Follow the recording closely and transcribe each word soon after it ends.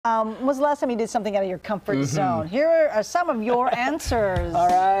When's the last time you did something out of your comfort zone? Here are some of your answers. All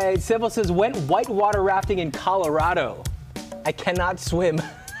right, Sybil says, went whitewater rafting in Colorado. I cannot swim.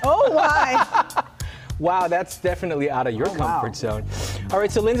 Oh, why? Wow, that's definitely out of your comfort zone. All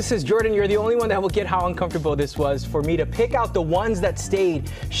right, so Linda says, Jordan, you're the only one that will get how uncomfortable this was. For me to pick out the ones that stayed,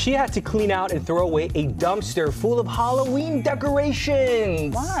 she had to clean out and throw away a dumpster full of Halloween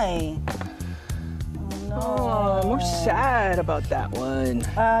decorations. Why? Oh, I'm more sad about that one.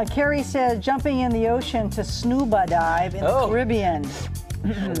 Carrie says, jumping in the ocean to snuba dive in the Caribbean.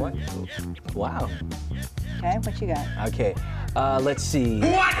 What? Wow. Okay, what you got? Okay, let's see.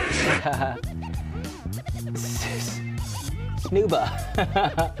 What? Snuba.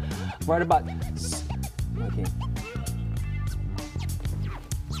 Right about. Okay.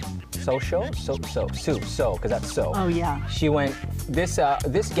 So, because that's so. Oh yeah. She went. This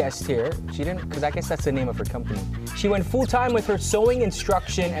guest here, she didn't, because I guess that's the name of her company. She went full time with her sewing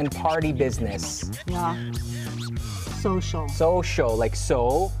instruction and party business. Yeah. Social. Social, like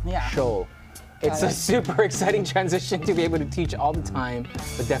so. Yeah. Show. It's a super exciting transition to be able to teach all the time,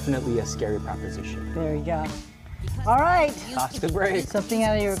 but definitely a scary proposition. There you go. All right. Toss the break. Something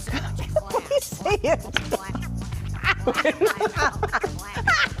out of your. Let me say it.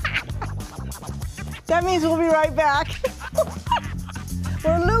 That means we'll be right back.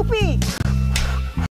 We're loopy.